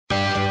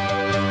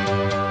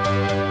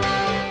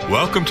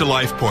Welcome to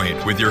Life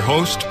Point with your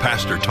host,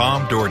 Pastor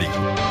Tom Dougherty.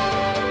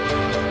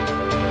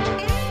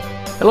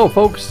 Hello,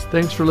 folks.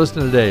 Thanks for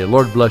listening today.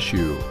 Lord bless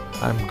you.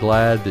 I'm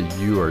glad that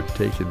you are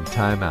taking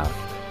time out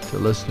to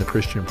listen to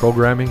Christian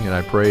programming, and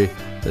I pray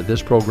that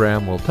this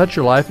program will touch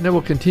your life and it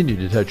will continue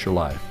to touch your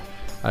life.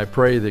 I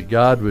pray that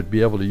God would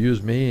be able to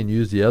use me and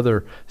use the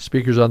other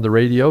speakers on the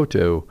radio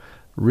to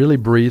really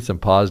breathe some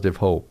positive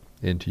hope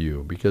into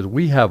you, because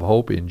we have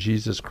hope in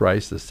Jesus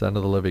Christ, the Son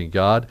of the living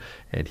God,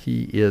 and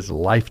He is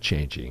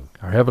life-changing.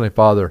 Our Heavenly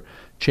Father,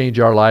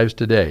 change our lives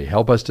today.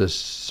 Help us to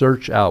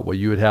search out what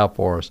you would have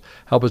for us.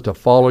 Help us to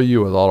follow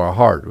you with all our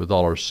heart, with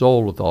all our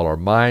soul, with all our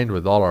mind,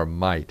 with all our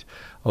might.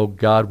 Oh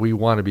God, we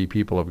want to be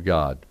people of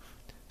God.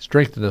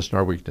 Strengthen us in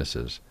our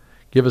weaknesses.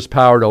 Give us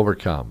power to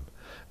overcome.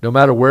 No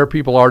matter where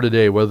people are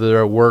today, whether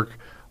they're at work,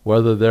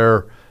 whether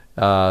they're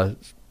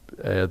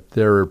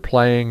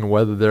playing,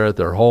 whether they're at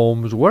their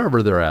homes,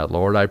 wherever they're at,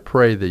 Lord, I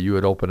pray that you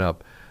would open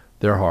up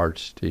their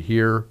hearts to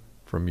hear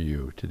from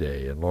you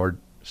today. And Lord,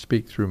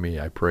 speak through me,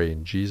 I pray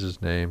in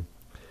Jesus' name.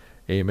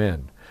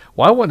 Amen.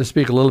 Well, I want to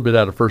speak a little bit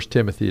out of 1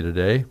 Timothy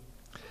today.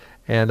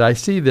 And I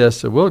see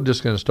this, we're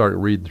just going to start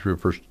reading through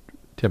 1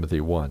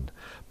 Timothy 1.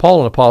 Paul,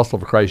 an apostle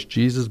of Christ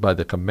Jesus, by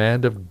the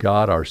command of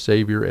God our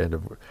Savior and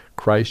of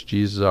Christ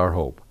Jesus our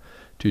hope.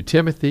 To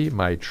Timothy,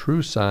 my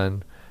true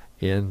son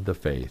in the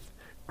faith.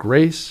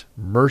 Grace,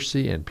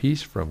 mercy, and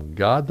peace from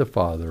God the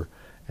Father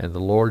and the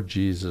Lord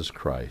Jesus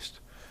Christ.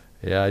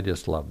 Yeah, I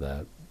just love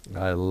that.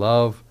 I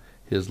love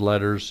his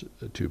letters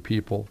to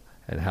people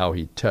and how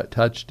he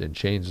touched and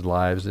changed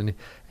lives. And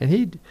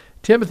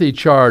Timothy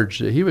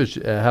charged, he was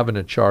having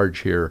a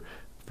charge here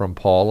from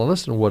Paul. And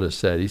listen to what it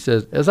said. He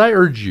says, as I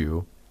urge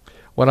you,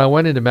 when I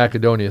went into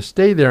Macedonia,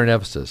 stay there in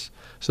Ephesus,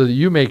 so that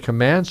you may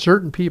command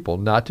certain people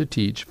not to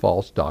teach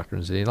false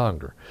doctrines any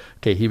longer.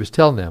 Okay, he was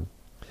telling them,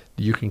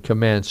 you can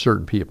command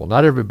certain people.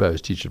 Not everybody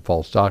was teaching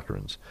false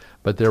doctrines,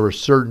 but there were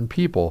certain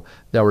people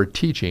that were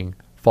teaching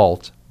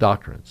false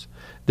doctrines.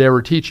 They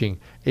were teaching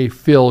a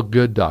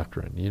feel-good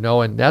doctrine,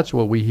 and that's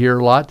what we hear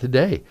a lot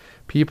today.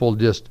 People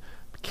just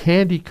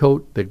candy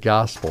coat the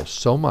gospel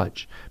so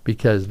much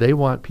because they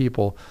want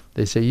people,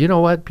 they say, you know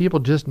what, people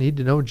just need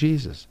to know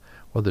Jesus.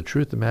 Well, the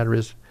truth of the matter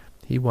is,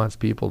 he wants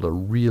people to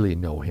really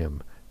know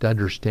him, to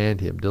understand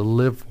him, to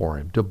live for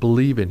him, to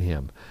believe in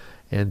him,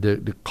 and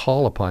to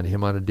call upon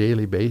him on a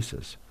daily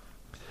basis.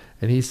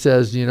 And he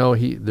says,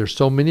 there's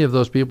so many of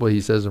those people,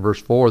 he says in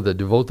verse 4, that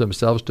devote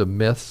themselves to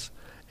myths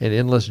and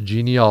endless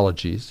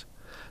genealogies.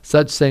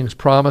 Such things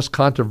promise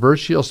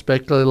controversial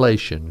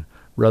speculation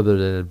rather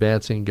than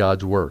advancing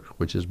God's work,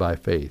 which is by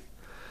faith.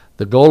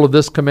 The goal of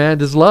this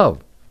command is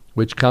love,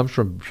 which comes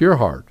from a pure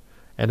heart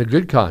and a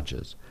good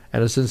conscience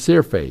and a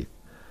sincere faith.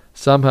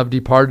 Some have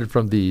departed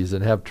from these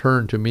and have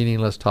turned to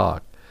meaningless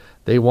talk.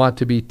 They want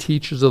to be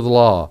teachers of the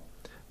law,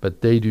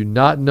 but they do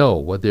not know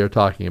what they are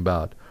talking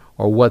about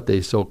or what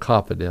they so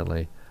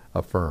confidently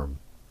affirm.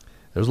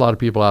 There's a lot of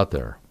people out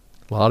there.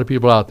 A lot of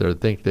people out there that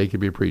think they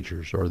can be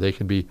preachers or they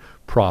can be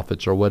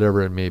prophets or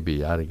whatever it may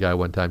be. I had a guy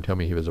one time tell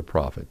me he was a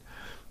prophet.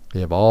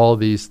 They have all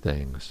these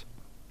things.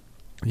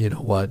 You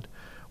know what?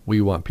 We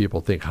want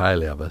people to think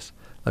highly of us.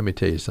 Let me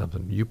tell you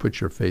something. You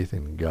put your faith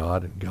in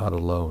God and God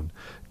alone.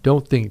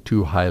 Don't think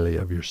too highly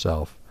of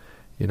yourself.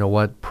 You know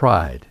what?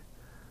 Pride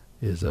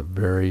is a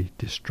very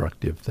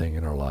destructive thing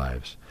in our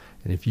lives.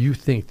 And if you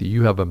think that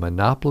you have a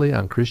monopoly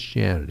on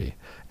Christianity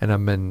and a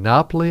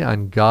monopoly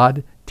on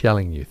God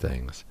telling you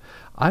things,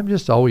 I'm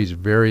just always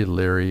very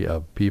leery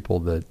of people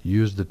that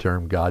use the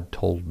term God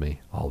told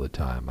me all the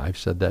time. I've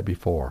said that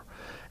before.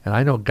 And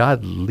I know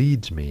God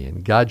leads me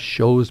and God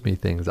shows me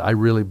things. I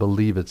really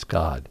believe it's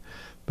God.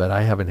 But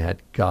I haven't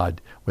had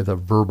God with a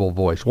verbal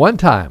voice. One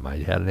time I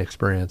had an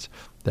experience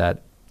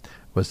that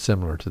was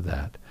similar to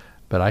that.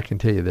 But I can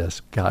tell you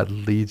this, God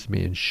leads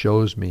me and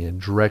shows me and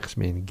directs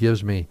me and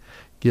gives me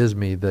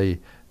the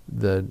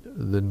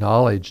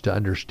knowledge to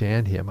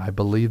understand him. I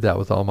believe that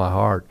with all my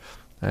heart.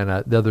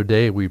 And the other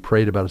day we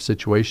prayed about a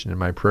situation in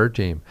my prayer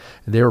team,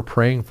 and they were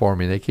praying for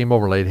me. They came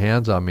over, laid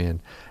hands on me,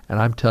 and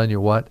I'm telling you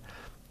what,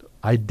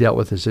 I dealt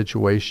with the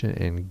situation,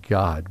 and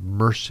God,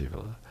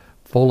 merciful,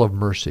 full of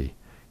mercy,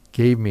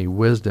 gave me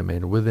wisdom,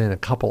 and within a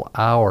couple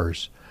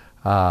hours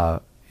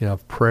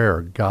of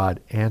prayer,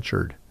 God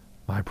answered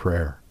my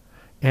prayer.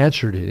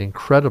 Answered it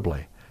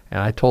incredibly. And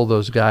I told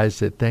those guys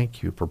that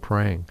thank you for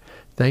praying.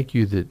 Thank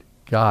you that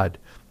God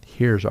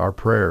hears our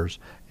prayers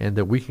and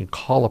that we can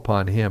call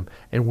upon him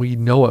and we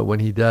know it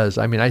when he does.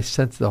 I mean, I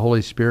sensed the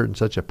Holy Spirit in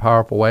such a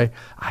powerful way.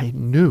 I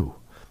knew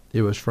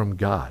it was from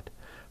God.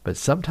 But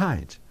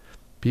sometimes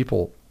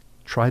people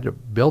try to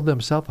build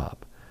themselves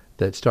up.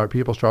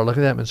 People start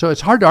looking at them. And so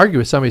it's hard to argue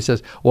with somebody who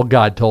says, well,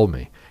 God told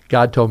me.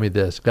 God told me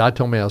this. God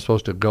told me I was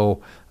supposed to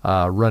go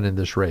run in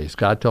this race.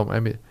 God told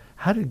me.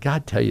 How did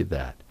God tell you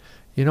that?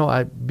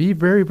 Be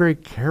very, very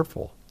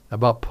careful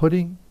about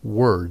putting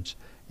words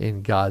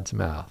in God's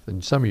mouth.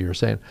 And some of you are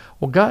saying,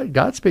 well,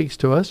 God speaks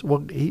to us.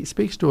 Well, he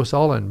speaks to us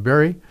all in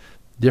very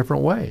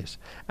different ways.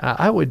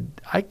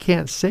 I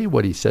can't say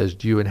what he says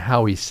to you and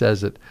how he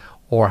says it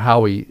or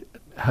how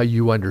how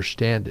you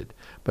understand it.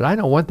 But I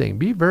know one thing,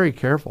 be very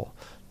careful.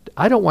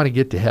 I don't want to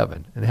get to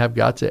heaven and have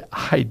God say,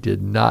 I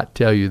did not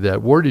tell you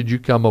that. Where did you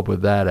come up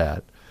with that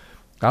at?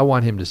 I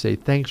want him to say,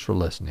 thanks for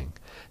listening.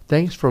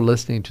 Thanks for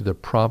listening to the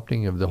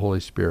prompting of the Holy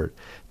Spirit.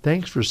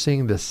 Thanks for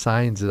seeing the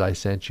signs that I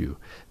sent you.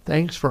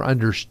 Thanks for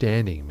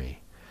understanding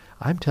me.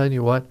 I'm telling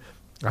you what,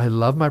 I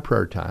love my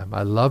prayer time.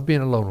 I love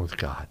being alone with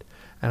God.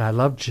 And I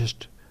love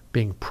just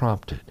being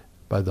prompted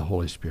by the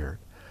Holy Spirit.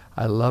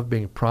 I love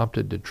being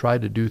prompted to try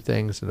to do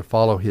things and to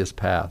follow his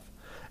path.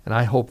 And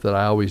I hope that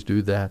I always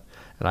do that.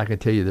 And I can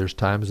tell you there's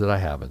times that I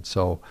haven't.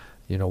 So,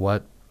 you know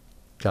what?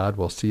 God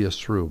will see us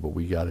through, but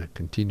we got to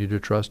continue to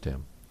trust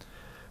him.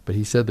 But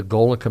he said the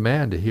goal and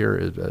command to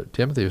here,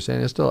 Timothy was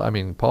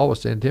saying, Paul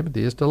was saying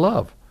Timothy is to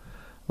love.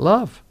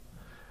 Love.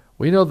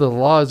 We know the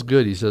law is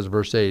good, he says,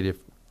 verse 8,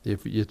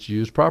 if it's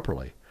used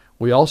properly.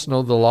 We also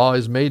know the law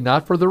is made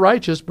not for the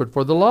righteous, but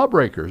for the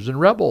lawbreakers and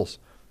rebels,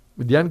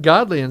 the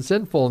ungodly and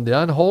sinful and the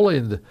unholy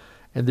and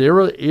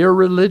the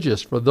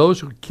irreligious, for those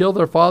who kill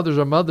their fathers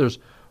or mothers,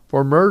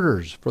 for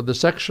murderers, for the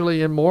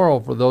sexually immoral,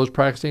 for those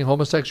practicing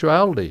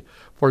homosexuality,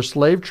 for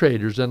slave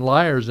traders and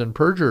liars and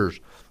perjurers,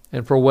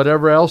 and for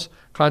whatever else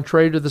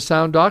contrary to the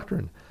sound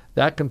doctrine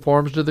that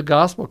conforms to the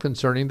gospel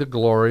concerning the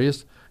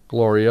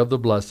glory of the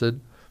blessed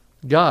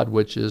God,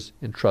 which is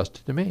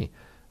entrusted to me.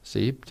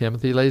 See,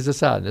 Timothy lays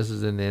this out, and this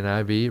is in the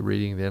NIV,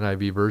 reading the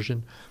NIV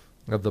version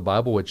of the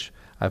Bible, which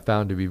I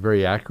found to be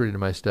very accurate in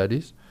my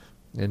studies.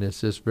 And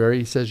it's this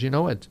he says,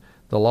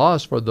 the law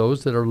is for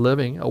those that are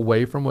living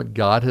away from what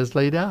God has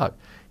laid out.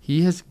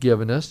 He has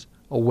given us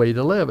a way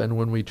to live, and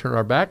when we turn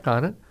our back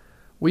on it,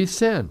 we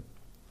sin.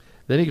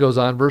 Then he goes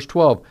on, verse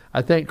 12,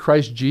 I thank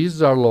Christ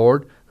Jesus our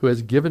Lord, who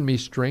has given me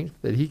strength,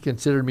 that he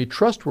considered me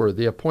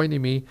trustworthy,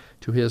 appointing me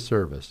to his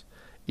service.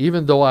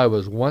 Even though I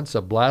was once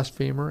a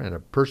blasphemer and a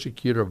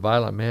persecutor of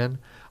violent men,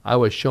 I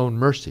was shown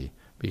mercy,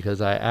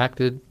 because I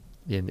acted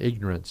in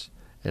ignorance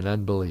and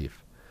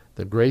unbelief.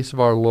 The grace of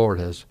our Lord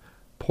has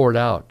poured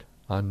out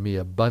on me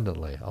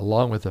abundantly,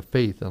 along with the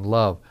faith and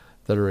love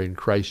that are in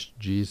Christ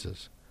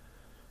Jesus.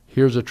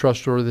 Here's a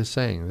trustworthy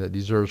saying that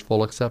deserves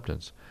full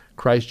acceptance.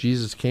 Christ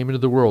Jesus came into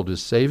the world to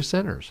save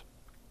sinners,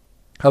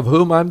 of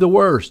whom I'm the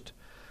worst.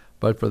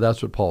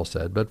 That's what Paul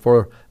said. But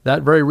for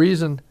that very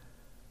reason,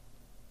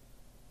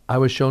 I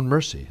was shown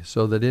mercy,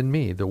 so that in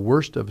me, the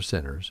worst of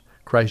sinners,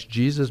 Christ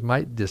Jesus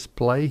might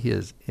display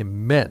his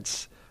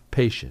immense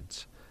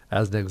patience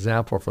as an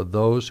example for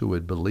those who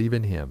would believe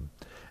in him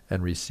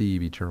and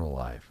receive eternal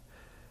life.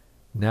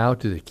 Now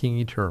to the King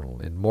eternal,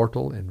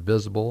 immortal,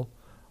 invisible,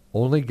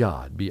 only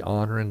God, be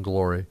honor and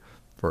glory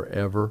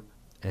forever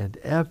and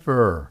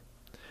ever.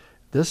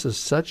 This is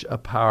such a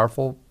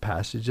powerful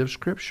passage of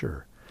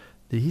Scripture.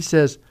 He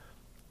says,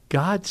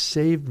 God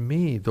saved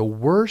me, the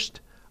worst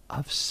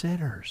of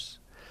sinners.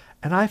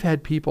 And I've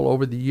had people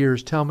over the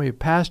years tell me,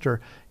 Pastor,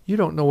 you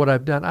don't know what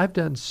I've done. I've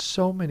done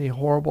so many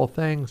horrible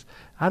things.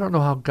 I don't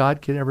know how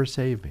God can ever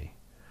save me.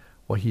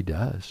 Well, he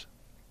does.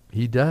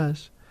 He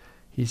does.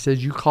 He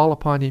says, you call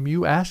upon him,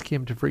 you ask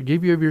him to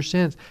forgive you of your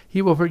sins.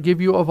 He will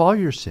forgive you of all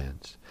your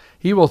sins.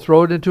 He will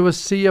throw it into a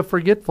sea of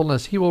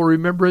forgetfulness. He will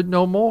remember it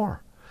no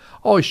more.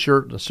 Oh,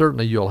 sure,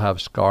 certainly you'll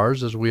have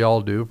scars, as we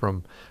all do,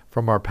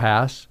 from our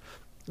past.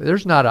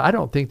 I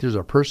don't think there's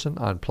a person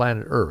on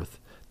planet Earth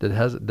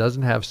that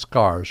doesn't have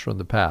scars from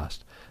the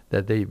past,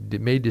 that they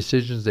made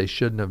decisions they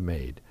shouldn't have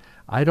made.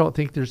 I don't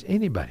think there's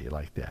anybody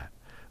like that.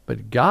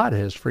 But God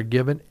has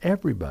forgiven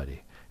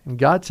everybody. And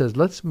God says,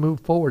 let's move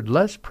forward.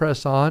 Let's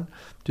press on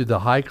to the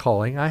high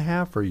calling I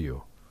have for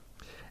you.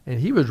 And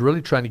he was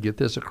really trying to get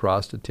this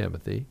across to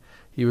Timothy.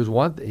 He's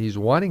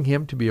wanting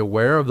him to be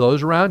aware of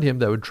those around him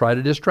that would try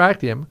to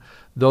distract him,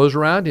 those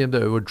around him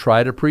that would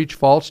try to preach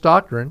false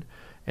doctrine,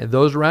 and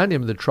those around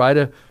him that try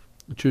to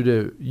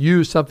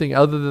use something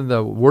other than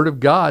the Word of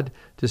God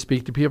to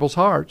speak to people's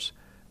hearts.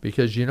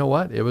 Because you know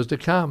what? It was to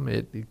come.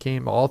 It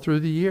came all through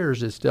the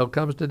years. It still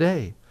comes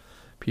today.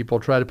 People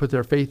try to put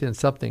their faith in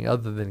something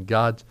other than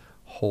God's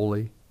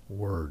holy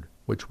Word,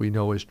 which we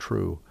know is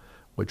true,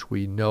 which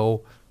we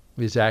know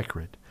is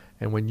accurate.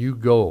 And when you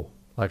go,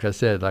 like I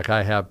said, like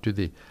I have, to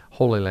the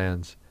Holy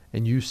Lands,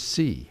 and you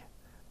see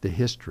the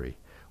history,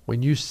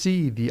 when you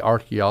see the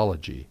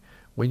archaeology,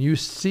 when you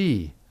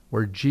see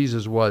where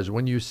Jesus was,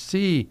 when you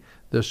see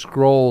the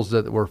scrolls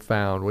that were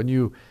found, when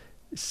you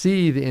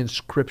see the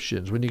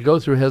inscriptions, when you go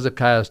through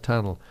Hezekiah's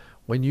tunnel,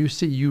 when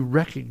you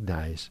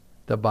recognize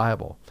the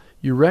Bible.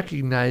 You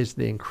recognize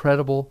the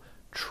incredible,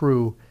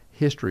 true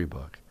history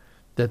book,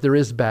 that there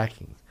is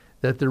backing,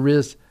 that there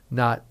is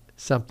not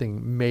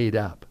something made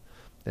up.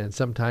 And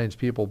sometimes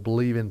people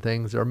believe in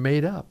things that are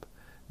made up.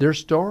 They're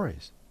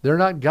stories. They're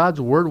not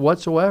God's Word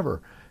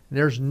whatsoever. And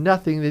there's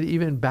nothing that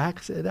even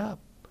backs it up,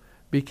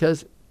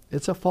 because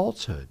it's a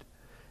falsehood.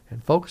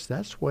 And folks,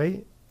 that's the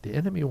way the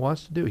enemy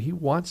wants to do. He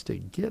wants to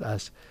get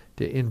us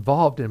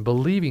involved in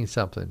believing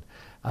something,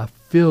 a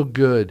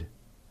feel-good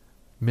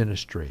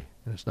ministry.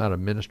 And it's not a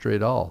ministry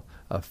at all,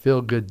 a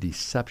feel-good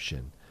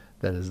deception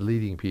that is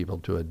leading people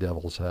to a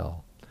devil's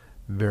hell.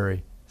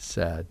 Very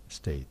sad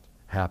state,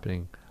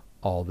 happening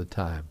all the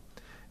time.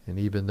 And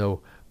even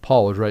though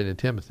Paul was writing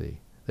to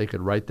Timothy, they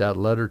could write that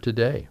letter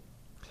today.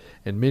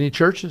 And many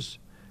churches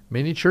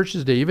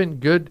today, even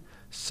good,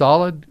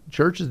 solid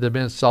churches that have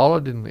been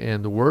solid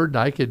in the Word, and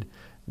I could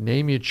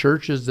name you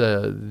churches,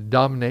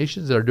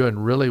 denominations that are doing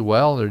really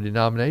well in their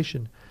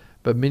denomination,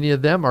 but many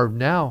of them are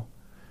now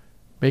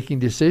making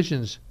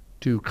decisions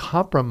to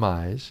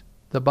compromise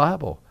the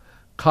Bible,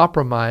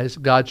 compromise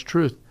God's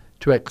truth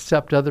to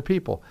accept other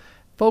people.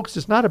 Folks,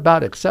 it's not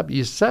about you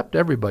accept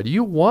everybody.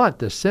 You want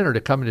the sinner to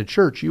come into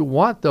church. You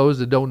want those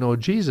that don't know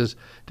Jesus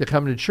to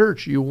come into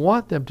church. You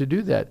want them to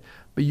do that.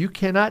 But you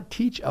cannot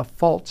teach a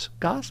false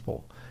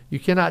gospel. You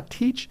cannot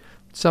teach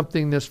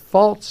something that's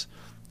false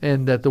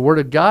and that the Word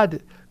of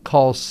God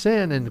calls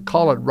sin and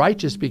call it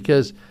righteous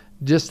because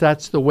just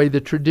that's the way the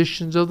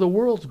traditions of the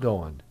world's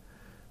going.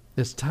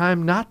 It's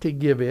time not to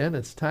give in.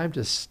 It's time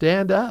to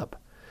stand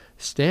up.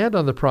 Stand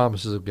on the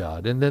promises of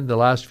God. And then the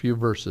last few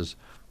verses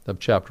of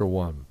chapter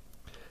 1.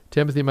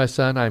 Timothy, my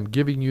son, I am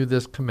giving you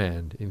this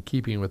command in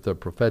keeping with the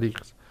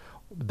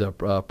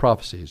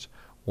prophecies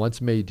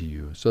once made to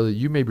you, so that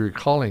you may be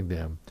recalling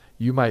them.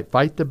 You might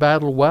fight the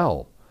battle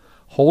well,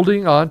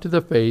 holding on to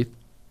the faith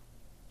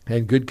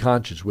and good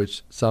conscience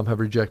which some have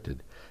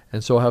rejected,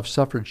 and so have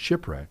suffered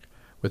shipwreck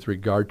with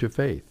regard to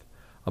faith.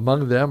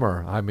 Among them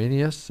are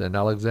Hymenaeus and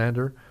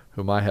Alexander,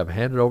 whom I have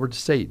handed over to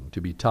Satan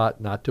to be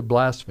taught not to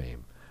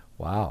blaspheme.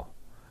 Wow.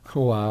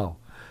 Wow.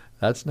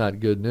 That's not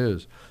good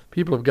news.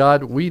 People of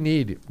God, we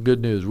need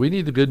good news. We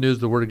need the good news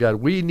of the Word of God.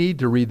 We need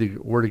to read the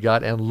Word of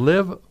God and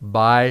live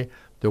by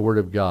the Word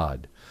of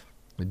God.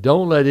 And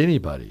don't let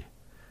anybody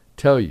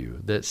tell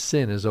you that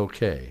sin is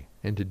okay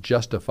and to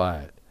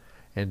justify it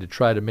and to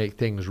try to make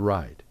things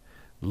right.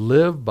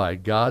 Live by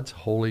God's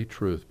holy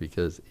truth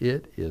because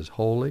it is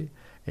holy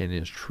and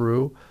is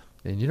true.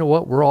 And you know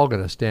what? We're all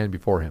going to stand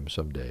before Him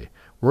someday.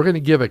 We're going to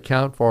give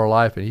account for our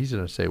life, and He's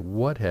going to say,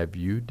 "What have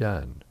you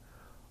done?"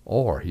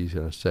 Or He's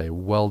going to say,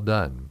 "Well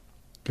done,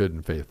 good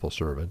and faithful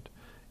servant.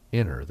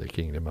 Enter the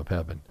kingdom of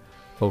heaven."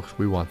 Folks,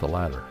 we want the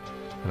latter,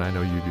 and I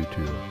know you do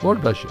too.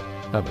 Lord bless you.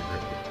 Have a great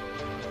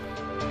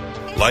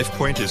day.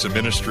 LifePoint is a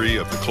ministry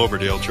of the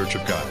Cloverdale Church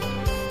of God.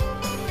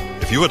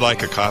 If you would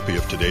like a copy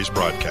of today's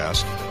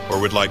broadcast or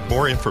would like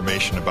more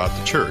information about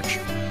the church,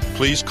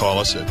 please call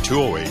us at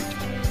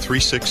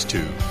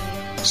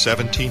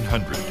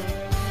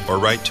 208-362-1700 or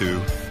write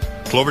to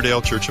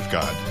Cloverdale Church of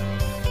God,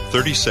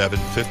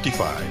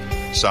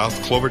 3755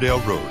 South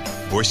Cloverdale Road,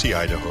 Boise,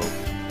 Idaho,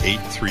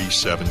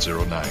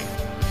 83709.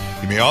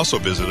 You may also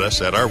visit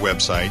us at our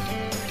website,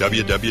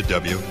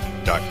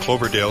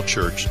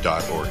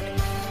 www.cloverdalechurch.org.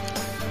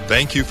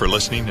 Thank you for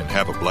listening and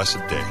have a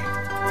blessed day.